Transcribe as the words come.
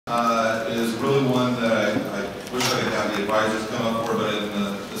is really one that I wish I could have the advisors come up for, but in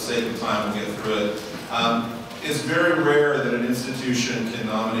the sake of time, we'll get through it. It's very rare that an institution can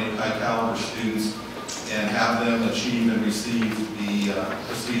nominate high caliber students and have them achieve and receive the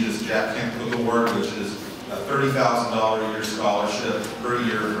prestigious Jack Kent Cooke Award, which is a $30,000 a year scholarship per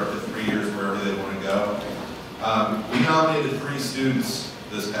year for up to 3 years wherever they want to go. We nominated 3 students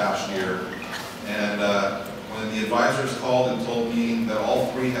this past year, and when the advisors called and told me that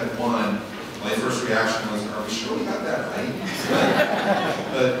all 3 had won, my first reaction was, are we sure we got that right?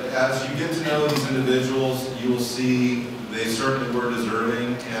 But as you get to know these individuals, you will see they certainly were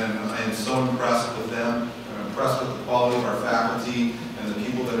deserving, and I am so impressed with them. I'm impressed with the quality of our faculty and the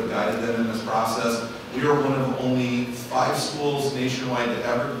people that have guided them in this process. We are one of only 5 schools nationwide to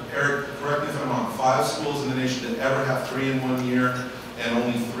ever, Eric, correct me if I'm wrong, 5 schools in the nation that ever have 3 in 1 year, and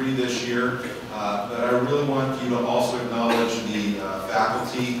only 3 this year. But I really want you to also acknowledge the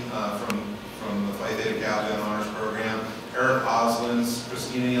faculty from the Phi Theta Kappa Honors Program, Eric Oslins,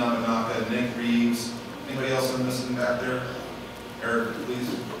 Christina Yamanaka, Nick Reeves. Anybody else I'm missing back there? Eric, please.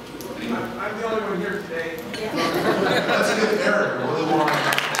 I'm the only one here today. Yeah. That's a good Eric. I really want to.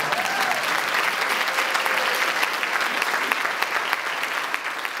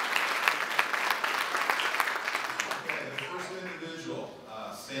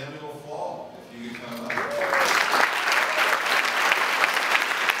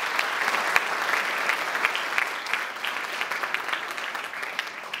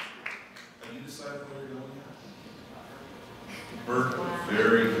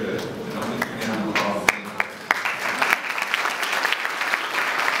 Very good. I don't think you're going to have a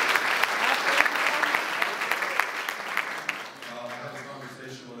I had a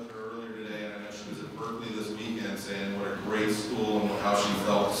conversation with her earlier today, and I know she was at Berkeley this weekend saying what a great school and how she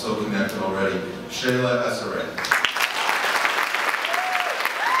felt so connected already. Shayla Esseret.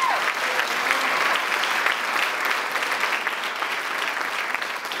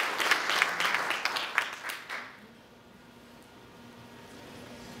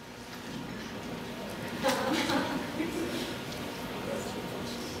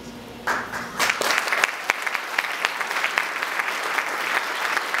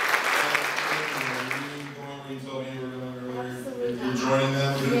 Joining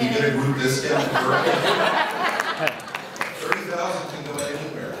them, we're going to get a group discount.